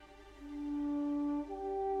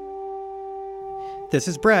This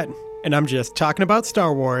is Brett, and I'm just talking about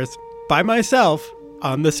Star Wars by myself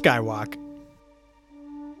on the Skywalk.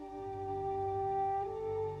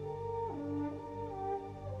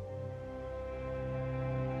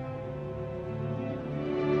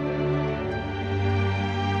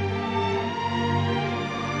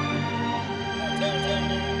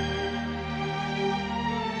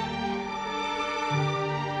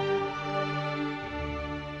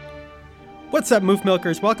 What's up, Moof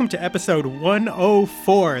Milkers? Welcome to episode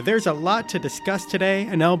 104. There's a lot to discuss today,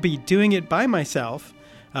 and I'll be doing it by myself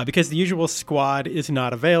because the usual squad is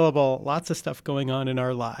not available. Lots of stuff going on in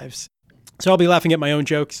our lives. So I'll be laughing at my own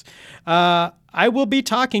jokes. I will be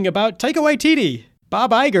talking about Taika Waititi,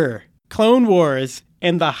 Bob Iger, Clone Wars,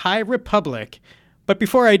 and the High Republic. But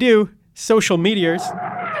before I do, social meteors.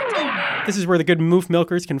 This is where the good Moof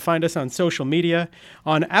Milkers can find us on social media.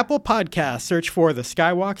 On Apple Podcasts, search for The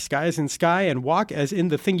Skywalk, Sky as in Sky, and Walk as in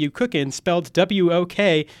the thing you cook in, spelled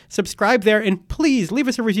W-O-K. Subscribe there, and please leave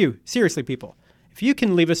us a review. Seriously, people, if you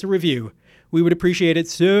can leave us a review, we would appreciate it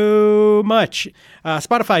so much.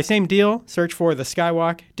 Spotify, same deal. Search for The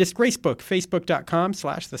Skywalk. Disgracebook,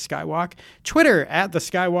 facebook.com/The Skywalk. Twitter, @The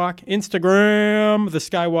Skywalk. Instagram, The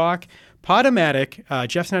Skywalk. Podomatic.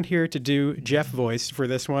 Jeff's not here to do Jeff voice for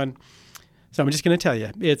this one. So I'm just going to tell you,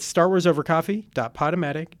 it's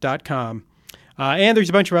StarWarsOverCoffee.podomatic.com. And there's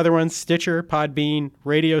a bunch of other ones, Stitcher, Podbean,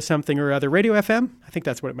 Radio something or other, Radio FM. I think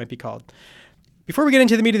that's what it might be called. Before we get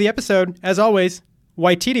into the meat of the episode, as always,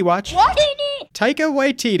 Waititi Watch. Taika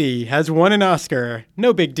Waititi has won an Oscar,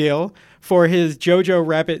 no big deal, for his Jojo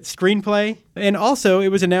Rabbit screenplay. And also, it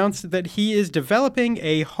was announced that he is developing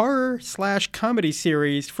a horror/comedy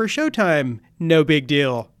series for Showtime, no big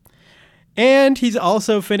deal. And he's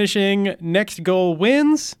also finishing Next Goal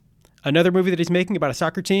Wins, another movie that he's making about a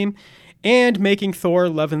soccer team, and making Thor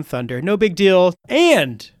Love and Thunder. No big deal.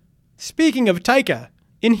 And speaking of Taika,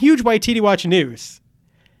 in huge Waititi Watch news,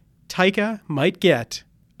 Taika might get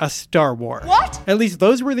a Star Wars. What? At least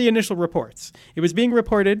those were the initial reports. It was being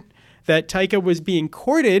reported that Taika was being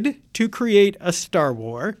courted to create a Star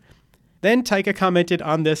Wars. Then Taika commented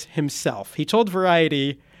on this himself. He told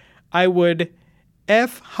Variety, "I would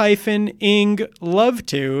F-ing love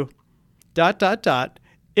to ...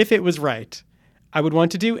 if it was right. I would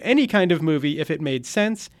want to do any kind of movie if it made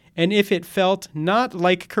sense and if it felt not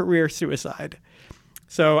like career suicide."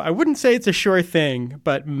 So I wouldn't say it's a sure thing,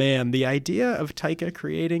 but man, the idea of Taika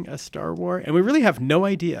creating a Star Wars, and we really have no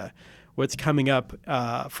idea what's coming up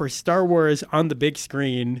for Star Wars on the big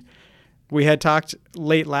screen. We had talked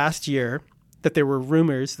late last year that there were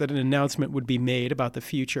rumors that an announcement would be made about the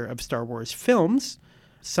future of Star Wars films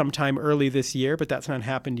sometime early this year, but that's not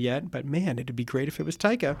happened yet. But man, it'd be great if it was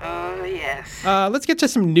Taika. Oh, yes. Let's get to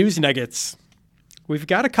some news nuggets. We've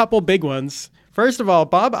got a couple big ones. First of all,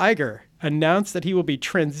 Bob Iger announced that he will be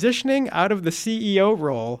transitioning out of the CEO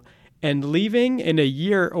role and leaving in a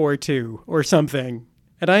year or two or something.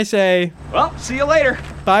 And I say, well, see you later.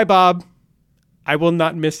 Bye, Bob. I will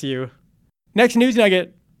not miss you. Next news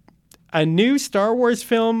nugget. A new Star Wars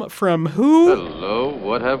film from who? Hello,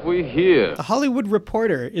 what have we here? The Hollywood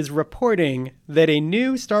Reporter is reporting that a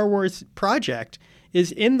new Star Wars project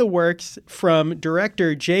is in the works from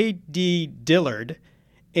director J.D. Dillard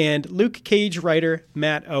and Luke Cage writer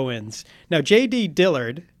Matt Owens. Now, J.D.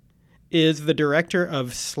 Dillard is the director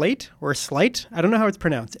of Slate or Slight. I don't know how it's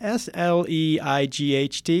pronounced.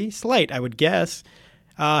 S-L-E-I-G-H-T. Slight, I would guess.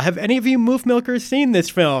 Have any of you Moof Milkers seen this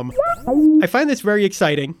film? I find this very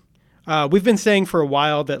exciting. We've been saying for a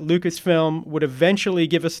while that Lucasfilm would eventually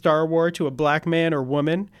give a Star Wars to a black man or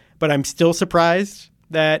woman, but I'm still surprised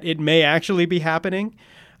that it may actually be happening.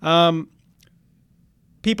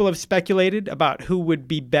 People have speculated about who would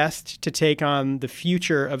be best to take on the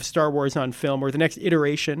future of Star Wars on film or the next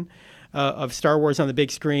iteration of Star Wars on the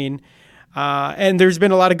big screen. And there's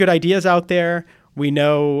been a lot of good ideas out there. We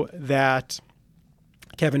know that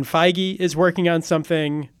Kevin Feige is working on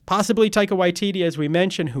something, possibly Taika Waititi, as we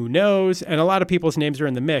mentioned, who knows? And a lot of people's names are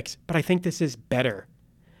in the mix. But I think this is better.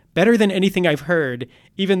 Better than anything I've heard,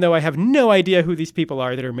 even though I have no idea who these people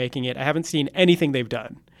are that are making it. I haven't seen anything they've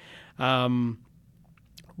done.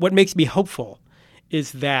 What makes me hopeful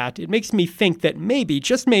is that it makes me think that maybe,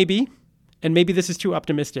 just maybe, and maybe this is too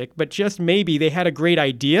optimistic, but just maybe they had a great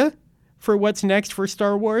idea for what's next for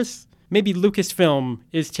Star Wars. Maybe Lucasfilm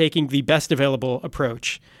is taking the best available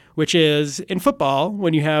approach, which is in football,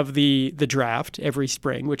 when you have the draft every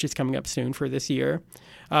spring, which is coming up soon for this year,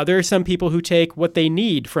 there are some people who take what they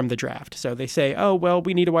need from the draft. So they say, oh, well,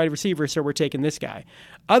 we need a wide receiver, so we're taking this guy.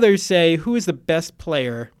 Others say, who is the best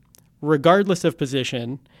player, regardless of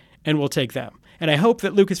position, and we'll take them. And I hope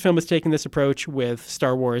that Lucasfilm is taking this approach with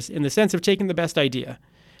Star Wars in the sense of taking the best idea.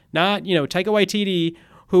 Not, Taika Waititi,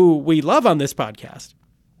 who we love on this podcast.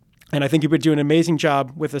 And I think he would do an amazing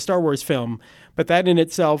job with a Star Wars film. But that in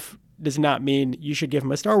itself does not mean you should give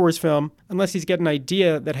him a Star Wars film unless he's got an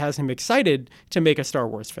idea that has him excited to make a Star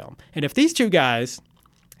Wars film. And if these two guys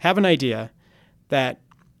have an idea that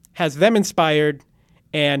has them inspired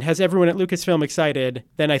and has everyone at Lucasfilm excited,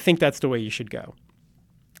 then I think that's the way you should go.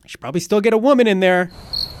 You should probably still get a woman in there.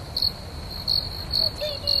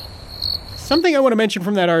 Something I want to mention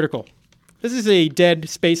from that article. This is a dead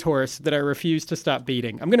space horse that I refuse to stop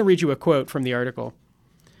beating. I'm going to read you a quote from the article.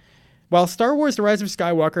 While Star Wars The Rise of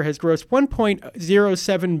Skywalker has grossed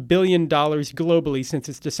 $1.07 billion globally since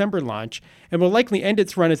its December launch and will likely end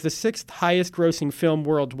its run as the sixth highest grossing film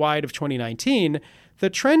worldwide of 2019, the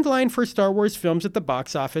trend line for Star Wars films at the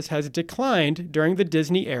box office has declined during the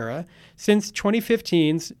Disney era since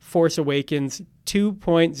 2015's Force Awakens'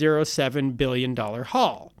 $2.07 billion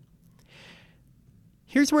haul.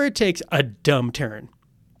 Here's where it takes a dumb turn.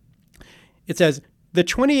 It says, the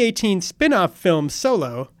 2018 spin-off film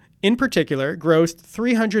Solo, in particular, grossed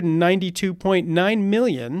 $392.9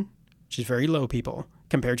 million, which is very low, people,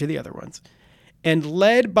 compared to the other ones, and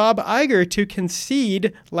led Bob Iger to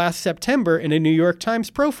concede last September in a New York Times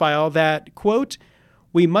profile that, quote,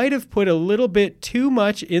 we might have put a little bit too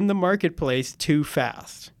much in the marketplace too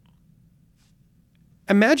fast.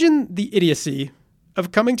 Imagine the idiocy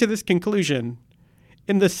of coming to this conclusion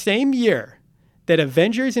in the same year that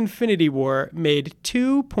Avengers Infinity War made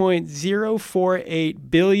 $2.048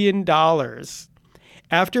 billion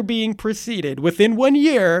after being preceded within 1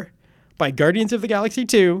 year by Guardians of the Galaxy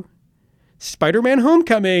 2, Spider-Man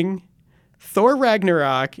Homecoming, Thor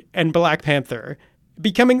Ragnarok, and Black Panther,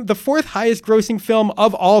 becoming the fourth highest grossing film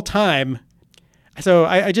of all time. So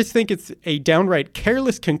I just think it's a downright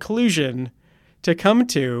careless conclusion to come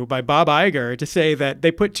to by Bob Iger to say that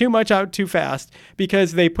they put too much out too fast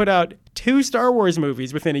because they put out 2 Star Wars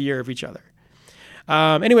movies within a year of each other.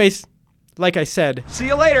 Anyways, like I said, see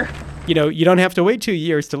you later. You don't have to wait 2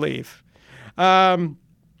 years to leave.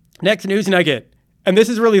 Next news nugget, and this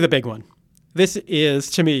is really the big one. This is,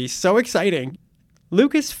 to me, so exciting.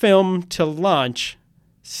 Lucasfilm to launch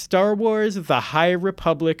Star Wars The High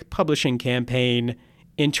Republic publishing campaign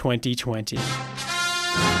in 2020.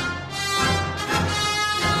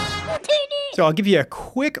 So I'll give you a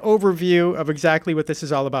quick overview of exactly what this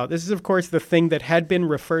is all about. This is, of course, the thing that had been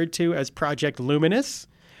referred to as Project Luminous.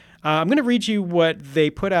 I'm going to read you what they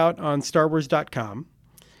put out on StarWars.com.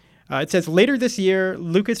 It says, later this year,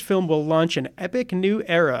 Lucasfilm will launch an epic new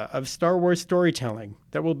era of Star Wars storytelling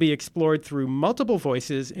that will be explored through multiple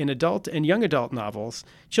voices in adult and young adult novels,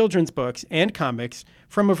 children's books, and comics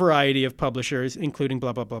from a variety of publishers, including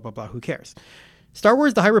blah, blah, blah, blah, blah, who cares? Star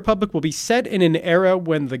Wars The High Republic will be set in an era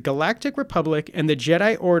when the Galactic Republic and the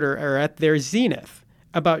Jedi Order are at their zenith,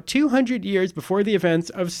 about 200 years before the events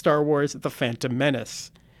of Star Wars The Phantom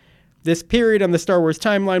Menace. This period on the Star Wars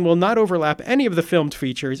timeline will not overlap any of the filmed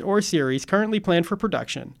features or series currently planned for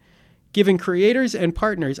production, giving creators and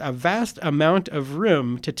partners a vast amount of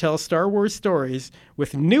room to tell Star Wars stories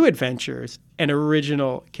with new adventures and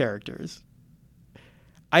original characters.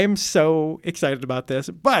 I am so excited about this,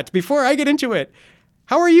 but before I get into it,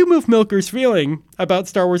 how are you Moof Milkers feeling about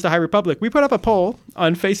Star Wars The High Republic? We put up a poll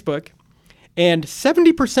on Facebook, and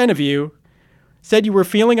 70% of you said you were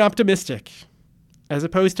feeling optimistic, as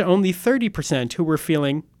opposed to only 30% who were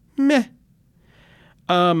feeling meh.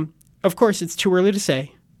 Of course, it's too early to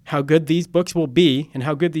say how good these books will be and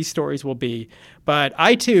how good these stories will be, but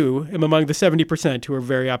I, too, am among the 70% who are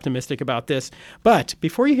very optimistic about this. But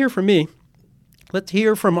before you hear from me, let's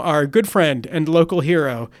hear from our good friend and local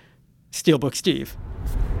hero, Steelbook Steve.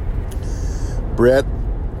 Brett,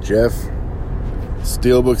 Jeff,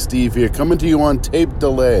 Steelbook Steve here, coming to you on tape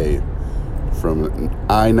delay from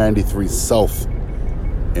I-93 South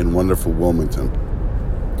in wonderful Wilmington.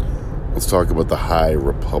 Let's talk about the High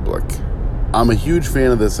Republic. I'm a huge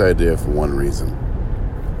fan of this idea for one reason.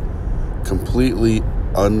 Completely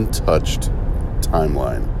untouched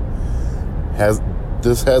timeline.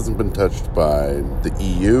 This hasn't been touched by the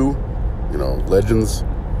EU, Legends.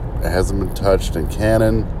 It hasn't been touched in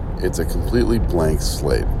canon. It's a completely blank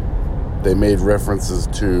slate. They made references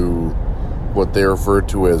to what they refer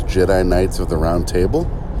to as Jedi Knights of the Round Table.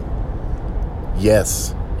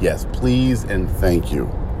 Yes, please and thank you.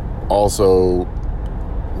 Also,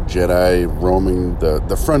 Jedi roaming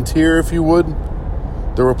the frontier, if you would.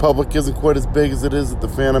 The Republic isn't quite as big as it is at the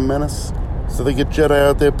Phantom Menace, so they get Jedi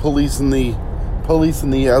out there policing the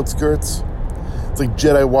outskirts. It's like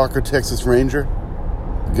Jedi Walker Texas Ranger.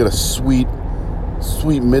 You get a sweet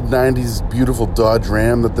sweet mid-90s beautiful Dodge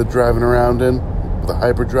Ram that they're driving around in with a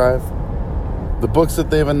hyperdrive. The books that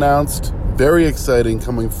they've announced, very exciting,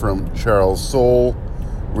 coming from Charles Soule,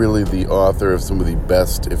 really the author of some of the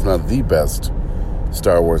best, if not the best,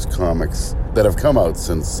 Star Wars comics that have come out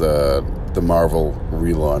since the Marvel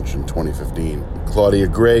relaunch in 2015. Claudia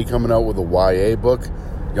Gray coming out with a YA book,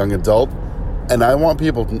 young adult, and I don't want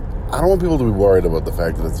people to be worried about the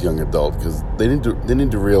fact that it's young adult, because they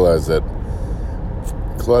need to realize that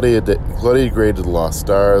Claudia Gray did Lost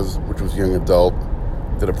Stars, which was young adult,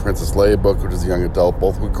 did a Princess Leia book, which is young adult.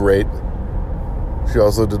 Both were great. She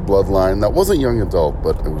also did Bloodline. That wasn't young adult,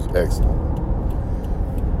 but it was excellent.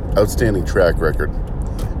 Outstanding track record.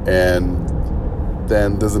 And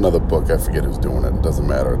then there's another book. I forget who's doing it. It doesn't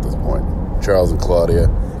matter at this point. Charles and Claudia.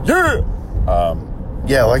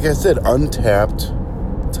 Yeah! Like I said, untapped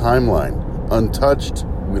timeline. Untouched.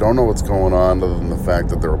 We don't know what's going on other than the fact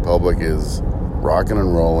that the Republic is rocking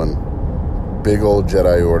and rolling. Big old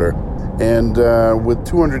Jedi Order. And with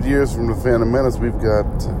 200 years from the Phantom Menace, we've got...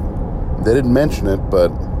 They didn't mention it, but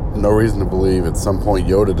no reason to believe at some point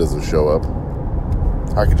Yoda doesn't show up.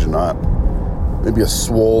 How could you not? Maybe a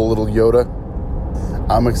swole little Yoda.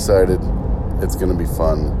 I'm excited. It's going to be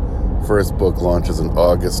fun. First book launches in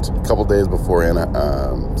August, a couple days before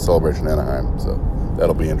Celebration Anaheim, so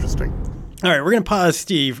that'll be interesting. All right, we're going to pause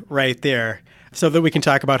Steve right there so that we can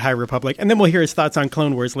talk about High Republic, and then we'll hear his thoughts on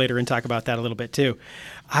Clone Wars later and talk about that a little bit too.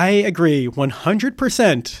 I agree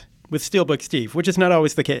 100% with Steelbook Steve, which is not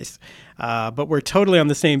always the case, but we're totally on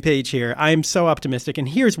the same page here. I'm so optimistic, and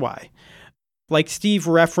here's why. Like Steve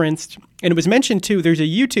referenced, and it was mentioned too, there's a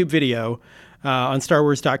YouTube video on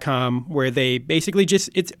StarWars.com where they basically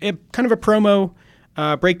it's kind of a promo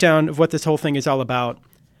breakdown of what this whole thing is all about.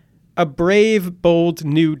 A brave, bold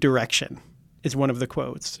new direction is one of the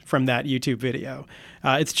quotes from that YouTube video.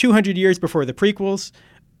 It's 200 years before the prequels.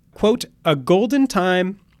 Quote, a golden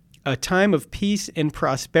time, a time of peace and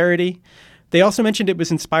prosperity. They also mentioned it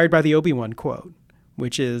was inspired by the Obi-Wan quote,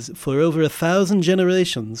 which is, for over 1,000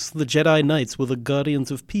 generations, the Jedi Knights were the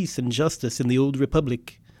guardians of peace and justice in the Old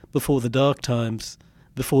Republic, before the dark times,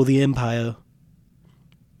 before the Empire.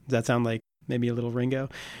 Does that sound like maybe a little Ringo?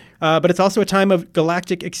 But it's also a time of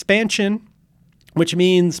galactic expansion, which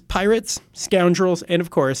means pirates, scoundrels, and of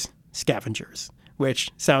course, scavengers,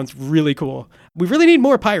 which sounds really cool. We really need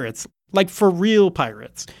more pirates, like for real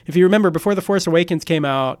pirates. If you remember, before The Force Awakens came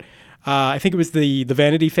out, I think it was the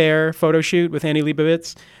Vanity Fair photo shoot with Annie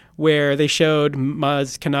Leibovitz, where they showed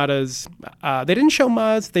Maz Kanata's... they didn't show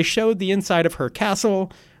Maz, they showed the inside of her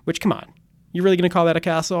castle, which, come on, you're really going to call that a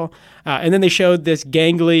castle? And then they showed this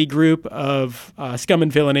gangly group of scum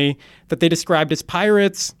and villainy that they described as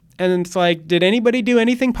pirates. And it's like, did anybody do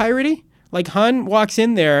anything piratey? Like, Han walks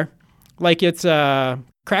in there like it's a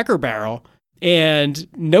Cracker Barrel, and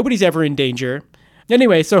nobody's ever in danger.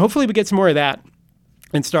 Anyway, so hopefully we get some more of that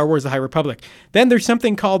in Star Wars: The High Republic. Then there's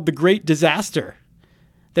something called the Great Disaster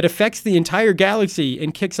that affects the entire galaxy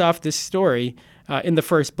and kicks off this story in the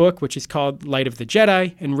first book, which is called Light of the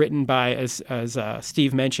Jedi, and written by, as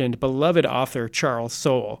Steve mentioned, beloved author Charles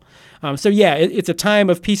Soule. So yeah, it's a time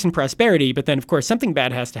of peace and prosperity, but then, of course, something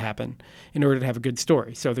bad has to happen in order to have a good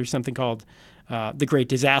story. So there's something called The Great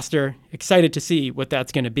Disaster. Excited to see what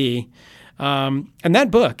that's going to be. And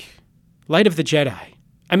that book, Light of the Jedi,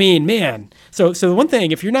 I mean, man. So the one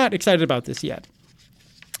thing, if you're not excited about this yet,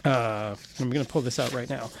 I'm going to pull this out right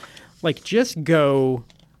now. Like, just go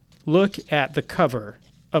look at the cover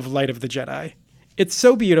of Light of the Jedi. It's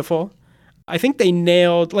so beautiful. I think they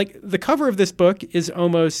nailed, like, the cover of this book is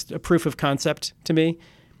almost a proof of concept to me.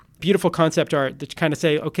 Beautiful concept art that kind of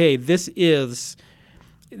say, okay, this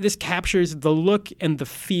captures the look and the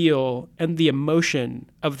feel and the emotion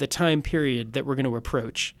of the time period that we're going to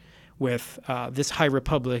approach with this High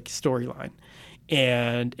Republic storyline.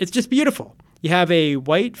 And it's just beautiful. You have a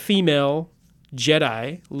white female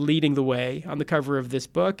Jedi leading the way on the cover of this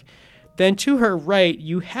book. Then to her right,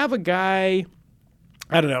 you have a guy,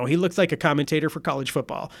 I don't know, he looks like a commentator for college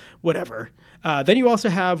football, whatever. Then you also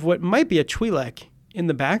have what might be a Twi'lek in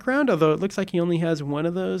the background, although it looks like he only has one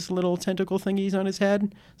of those little tentacle thingies on his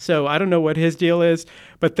head. So I don't know what his deal is.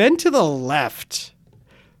 But then to the left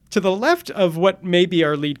of what may be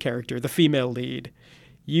our lead character, the female lead,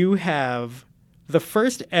 you have the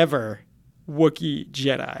first ever Wookiee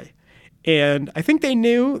Jedi. And I think they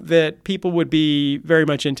knew that people would be very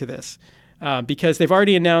much into this because they've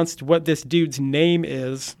already announced what this dude's name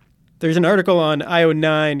is. There's an article on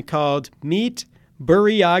IO9 called Meet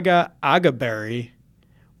Buryaga Agaberry,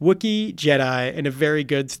 Wookiee Jedi and a very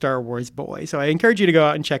good Star Wars boy. So I encourage you to go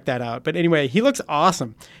out and check that out. But anyway, he looks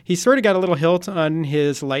awesome. He's sort of got a little hilt on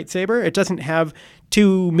his lightsaber. It doesn't have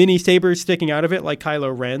two mini sabers sticking out of it like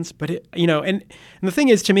Kylo Ren's. But, and the thing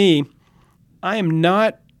is, to me, I am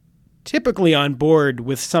not typically on board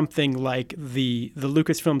with something like the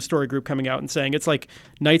Lucasfilm Story Group coming out and saying it's like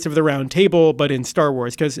Knights of the Round Table, but in Star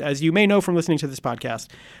Wars. Because as you may know from listening to this podcast,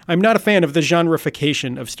 I'm not a fan of the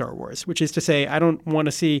genreification of Star Wars, which is to say I don't want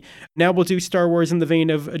to see, now we'll do Star Wars in the vein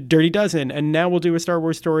of a Dirty Dozen, and now we'll do a Star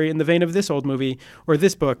Wars story in the vein of this old movie or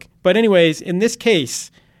this book. But anyways, in this case,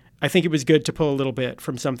 I think it was good to pull a little bit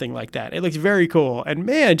from something like that. It looks very cool. And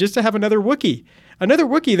man, just to have another Wookiee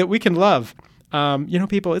that we can love.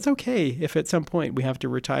 People, it's okay if at some point we have to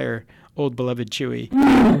retire old beloved Chewie.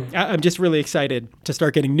 I'm just really excited to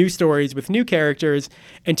start getting new stories with new characters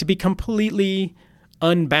and to be completely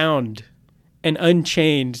unbound and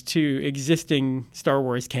unchained to existing Star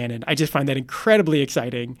Wars canon. I just find that incredibly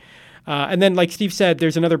exciting. And then, like Steve said,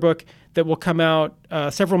 there's another book that will come out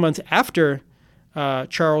several months after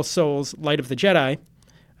Charles Soule's Light of the Jedi,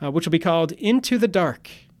 which will be called Into the Dark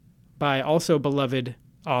by also beloved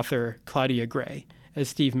author Claudia Gray, as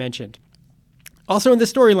Steve mentioned. Also in the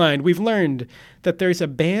storyline, we've learned that there's a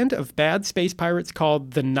band of bad space pirates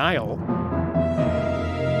called the Nile.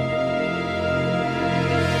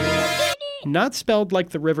 Not spelled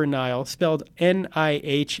like the River Nile, spelled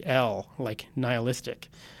Nihl, like nihilistic.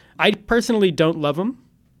 I personally don't love them,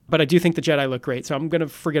 but I do think the Jedi look great, so I'm going to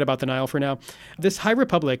forget about the Nile for now. This High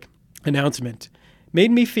Republic announcement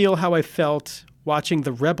made me feel how I felt watching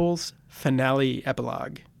the Rebels finale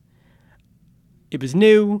epilogue. It was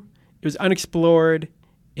new, it was unexplored,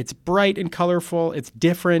 it's bright and colorful, it's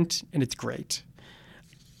different, and it's great.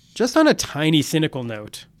 Just on a tiny cynical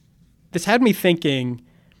note, this had me thinking,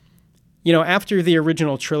 after the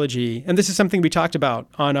original trilogy, and this is something we talked about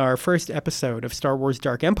on our first episode of Star Wars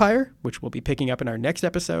Dark Empire, which we'll be picking up in our next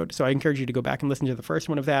episode, so I encourage you to go back and listen to the first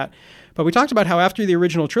one of that. But we talked about how after the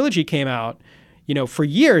original trilogy came out, for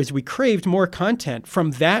years, we craved more content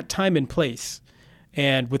from that time and place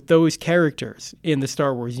and with those characters in the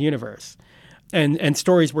Star Wars universe. And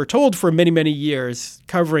stories were told for many, many years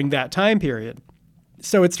covering that time period.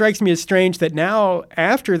 So it strikes me as strange that now,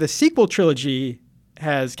 after the sequel trilogy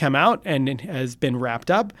has come out and has been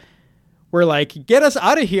wrapped up, we're like, get us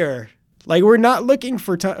out of here. Like, we're not looking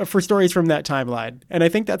for stories from that timeline. And I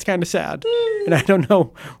think that's kind of sad. And I don't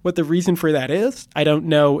know what the reason for that is. I don't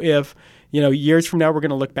know if years from now, we're going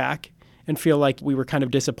to look back and feel like we were kind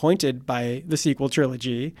of disappointed by the sequel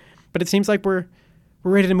trilogy. But it seems like we're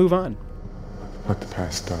ready to move on. Let the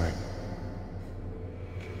past die.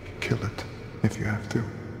 Kill it if you have to.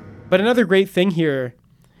 But another great thing here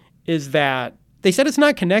is that they said it's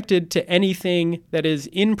not connected to anything that is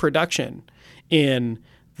in production in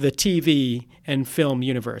the TV and film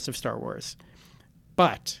universe of Star Wars.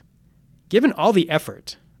 But given all the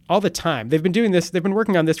effort, all the time. They've been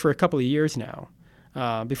working on this for a couple of years now,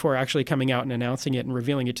 before actually coming out and announcing it and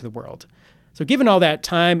revealing it to the world. So given all that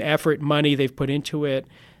time, effort, money they've put into it,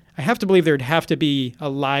 I have to believe there'd have to be a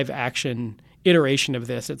live action iteration of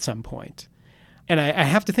this at some point. And I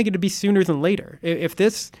have to think it'd be sooner than later. If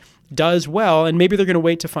this does well, and maybe they're going to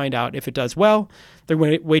wait to find out if it does well, they're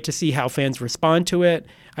going to wait to see how fans respond to it.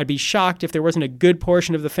 I'd be shocked if there wasn't a good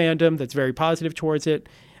portion of the fandom that's very positive towards it.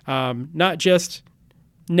 Not just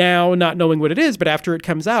now not knowing what it is, but after it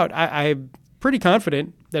comes out, I'm pretty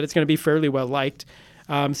confident that it's going to be fairly well liked.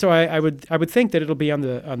 So I would think that it'll be on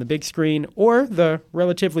the big screen or the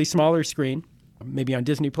relatively smaller screen, maybe on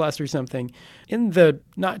Disney Plus or something, in the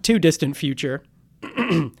not too distant future.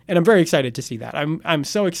 And I'm very excited to see that. I'm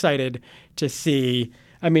so excited to see.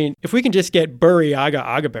 I mean, if we can just get Burry Aga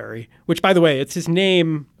Agaberry, which, by the way, it's his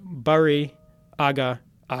name, Burry Aga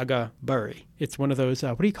Burry. It's one of those,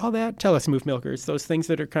 what do you call that? Tell us, Moof Milkers. Those things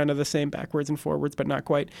that are kind of the same backwards and forwards, but not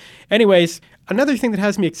quite. Anyways, another thing that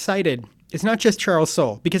has me excited is not just Charles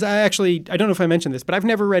Soule, because I don't know if I mentioned this, but I've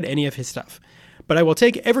never read any of his stuff. But I will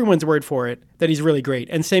take everyone's word for it that he's really great.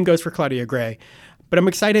 And same goes for Claudia Gray. But I'm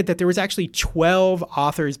excited that there was actually 12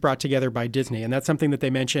 authors brought together by Disney. And that's something that they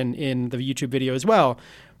mention in the YouTube video as well.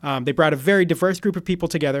 They brought a very diverse group of people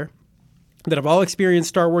together that have all experienced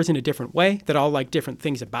Star Wars in a different way, that all like different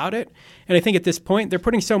things about it. And I think at this point, they're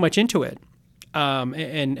putting so much into it.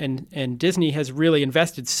 And Disney has really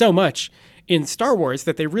invested so much in Star Wars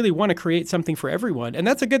that they really want to create something for everyone. And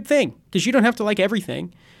that's a good thing, because you don't have to like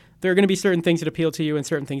everything. There are going to be certain things that appeal to you and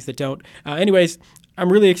certain things that don't. Anyways,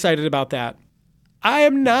 I'm really excited about that. I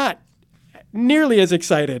am not nearly as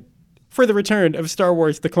excited for the return of Star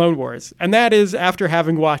Wars The Clone Wars, and that is after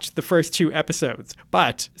having watched the first 2 episodes.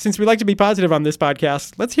 But since we like to be positive on this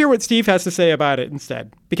podcast, let's hear what Steve has to say about it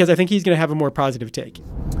instead, because I think he's going to have a more positive take.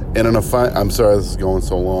 And I'm sorry this is going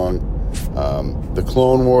so long. The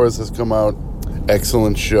Clone Wars has come out.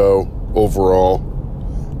 Excellent show overall.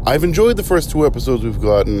 I've enjoyed the first 2 episodes we've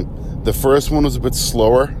gotten. The first one was a bit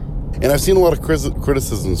slower, and I've seen a lot of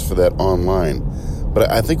criticisms for that online. But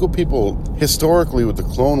I think what people, historically with the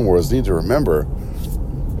Clone Wars, need to remember,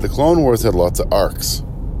 the Clone Wars had lots of arcs,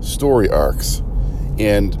 story arcs.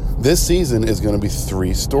 And this season is going to be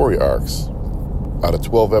 3 story arcs out of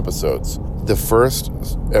 12 episodes. The first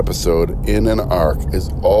episode in an arc is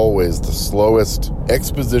always the slowest,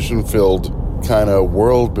 exposition-filled kind of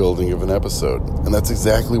world building of an episode. And that's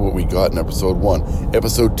exactly what we got in episode 1.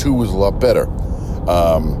 Episode 2 was a lot better.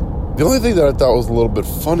 The only thing that I thought was a little bit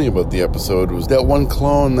funny about the episode was that one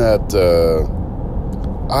clone that,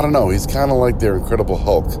 I don't know, he's kind of like their Incredible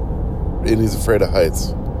Hulk, and he's afraid of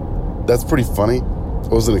heights. That's pretty funny. I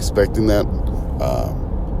wasn't expecting that.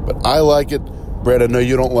 But I like it. Brad, I know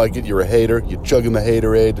you don't like it. You're a hater. You're chugging the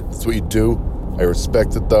haterade. That's what you do. I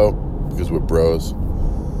respect it, though, because we're bros.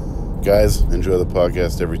 Guys, enjoy the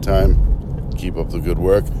podcast every time. Keep up the good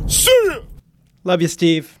work. See ya! Love you,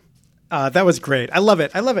 Steve. That was great. I love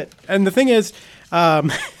it. And the thing is, I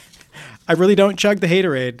really don't chug the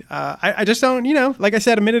haterade. I just don't, like I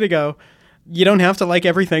said a minute ago, you don't have to like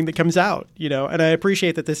everything that comes out, and I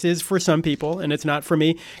appreciate that this is for some people and it's not for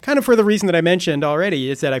me, kind of for the reason that I mentioned already,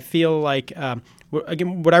 is that I feel like,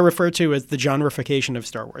 again, what I refer to as the genreification of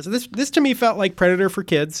Star Wars. This to me felt like Predator for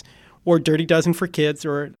kids, or Dirty Dozen for kids,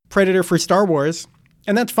 or Predator for Star Wars.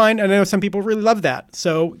 And that's fine. I know some people really love that.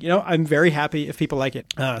 So, I'm very happy if people like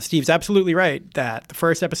it. Steve's absolutely right that the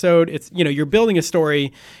first episode, it's, you're building a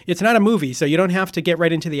story. It's not a movie, so you don't have to get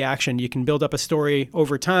right into the action. You can build up a story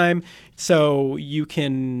over time. So you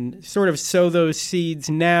can sort of sow those seeds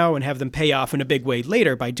now and have them pay off in a big way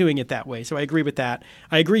later by doing it that way. So I agree with that.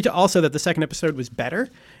 I agree to also that the second episode was better.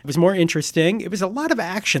 It was more interesting. It was a lot of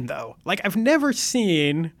action, though. Like, I've never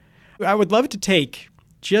seen... I would love to take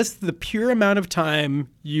just the pure amount of time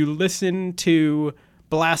you listen to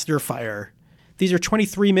blaster fire. These are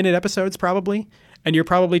 23-minute episodes probably, and you're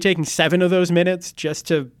probably taking 7 of those minutes just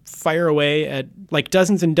to fire away at like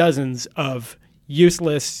dozens and dozens of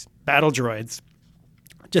useless battle droids.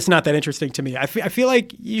 Just not that interesting to me. I feel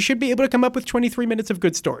like you should be able to come up with 23 minutes of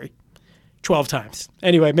good story 12 times.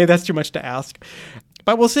 Anyway, maybe that's too much to ask.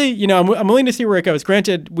 But we'll see. I'm willing to see where it goes.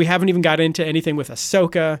 Granted, we haven't even got into anything with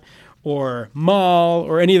Ahsoka or Maul,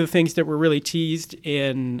 or any of the things that were really teased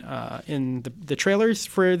in the trailers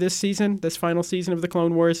for this season, this final season of the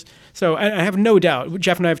Clone Wars. So I have no doubt,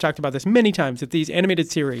 Jeff and I have talked about this many times, that these animated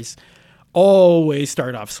series always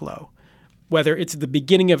start off slow. Whether it's the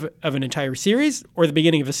beginning of an entire series or the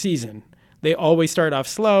beginning of a season, they always start off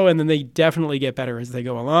slow, and then they definitely get better as they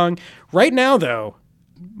go along. Right now, though,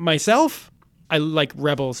 myself, I like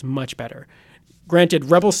Rebels much better.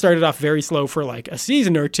 Granted, Rebels started off very slow for like a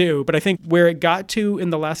season or 2, but I think where it got to in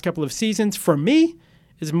the last couple of seasons, for me,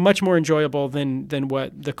 is much more enjoyable than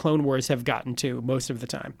what the Clone Wars have gotten to most of the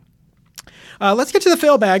time. Let's get to the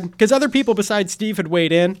fail bag, because other people besides Steve had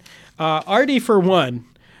weighed in. Artie, for one.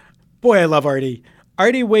 Boy, I love Artie.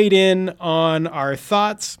 Artie weighed in on our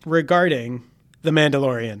thoughts regarding The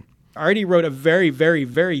Mandalorian. Artie wrote a very, very,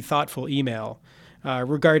 very thoughtful email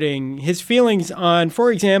regarding his feelings on,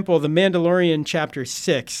 for example, The Mandalorian Chapter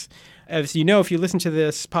 6. As you know, if you listen to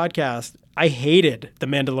this podcast, I hated The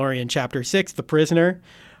Mandalorian Chapter 6, The Prisoner.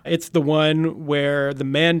 It's the one where the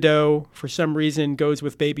Mando, for some reason, goes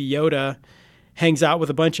with Baby Yoda, hangs out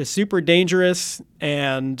with a bunch of super dangerous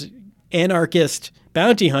and anarchist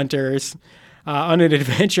bounty hunters on an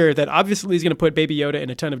adventure that obviously is going to put Baby Yoda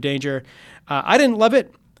in a ton of danger. I didn't love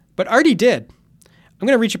it, but Artie did. I'm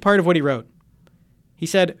going to read you part of what he wrote. He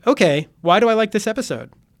said, "Okay, why do I like this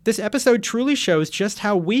episode? This episode truly shows just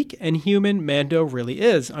how weak and human Mando really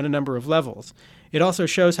is on a number of levels. It also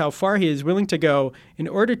shows how far he is willing to go in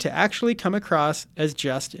order to actually come across as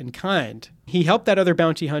just and kind. He helped that other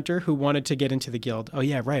bounty hunter who wanted to get into the guild." Oh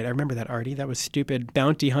yeah, right, I remember that, Artie. That was stupid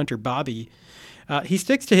bounty hunter Bobby. He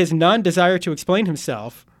sticks to his non-desire to explain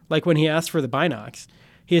himself, like when he asked for the binocs.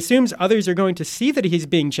 He assumes others are going to see that he's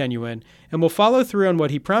being genuine and will follow through on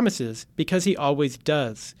what he promises, because he always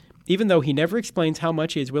does, even though he never explains how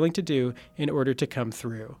much he is willing to do in order to come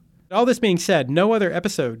through. All this being said, no other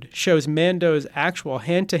episode shows Mando's actual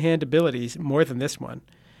hand-to-hand abilities more than this one.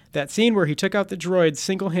 That scene where he took out the droids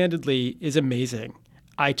single-handedly is amazing.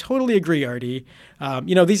 I totally agree, Artie.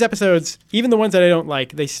 These episodes, even the ones that I don't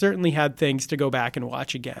like, they certainly had things to go back and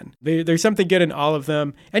watch again. There's something good in all of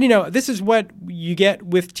them. And, this is what you get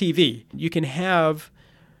with TV. You can have,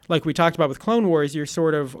 like we talked about with Clone Wars, your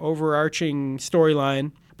sort of overarching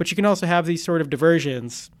storyline, but you can also have these sort of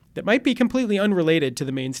diversions that might be completely unrelated to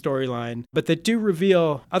the main storyline, but that do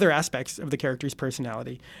reveal other aspects of the character's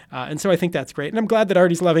personality. And so I think that's great. And I'm glad that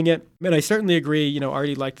Artie's loving it. And I certainly agree,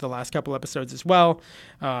 Artie liked the last couple episodes as well,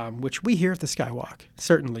 which we here at the Skywalk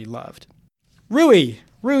certainly loved. Rui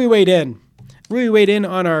weighed in. Rui weighed in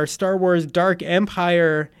on our Star Wars Dark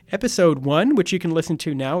Empire Episode 1, which you can listen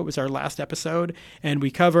to now. It was our last episode. And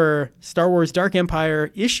we cover Star Wars Dark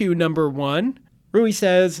Empire issue number 1. Rui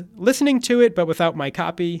says, listening to it, but without my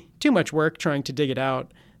copy, too much work trying to dig it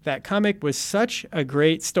out. That comic was such a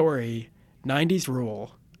great story. 90s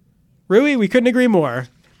rule. Rui, we couldn't agree more.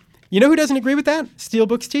 You know who doesn't agree with that?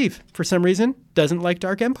 Steelbook Steve, for some reason, doesn't like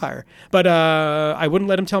Dark Empire. But I wouldn't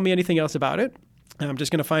let him tell me anything else about it. I'm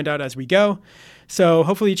just going to find out as we go. So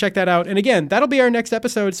hopefully you check that out. And again, that'll be our next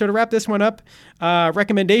episode. So to wrap this one up,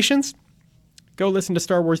 recommendations, go listen to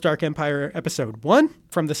Star Wars Dark Empire Episode 1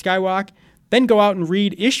 from the Skywalk. Then go out and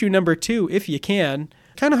read issue number 2 if you can.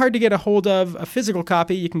 Kind of hard to get a hold of a physical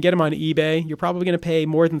copy. You can get them on eBay. You're probably going to pay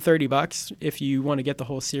more than $30 if you want to get the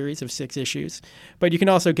whole series of 6 issues. But you can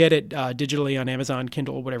also get it digitally on Amazon,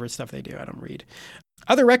 Kindle, whatever stuff they do. I don't read.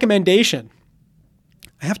 Other recommendation.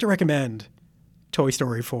 I have to recommend Toy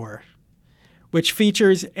Story 4, which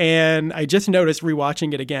features, and I just noticed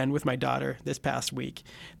rewatching it again with my daughter this past week,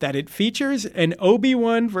 that it features an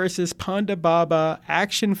Obi-Wan versus Ponda Baba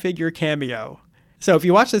action figure cameo. So if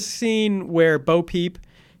you watch the scene where Bo Peep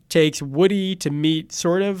takes Woody to meet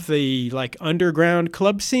sort of the underground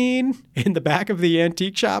club scene in the back of the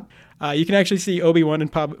antique shop, you can actually see Obi-Wan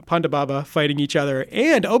and Ponda Baba fighting each other,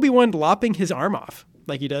 and Obi-Wan lopping his arm off,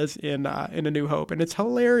 like he does in A New Hope. And it's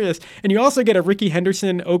hilarious. And you also get a Ricky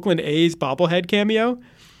Henderson Oakland A's bobblehead cameo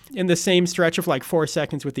in the same stretch of 4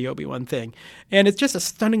 seconds with the Obi-Wan thing. And it's just a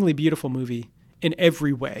stunningly beautiful movie in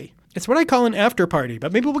every way. It's what I call an after party,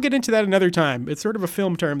 but maybe we'll get into that another time. It's sort of a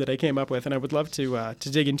film term that I came up with, and I would love to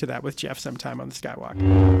dig into that with Jeff sometime on the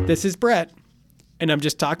Skywalk. This is Brett, and I'm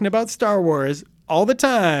just talking about Star Wars all the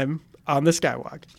time on the Skywalk.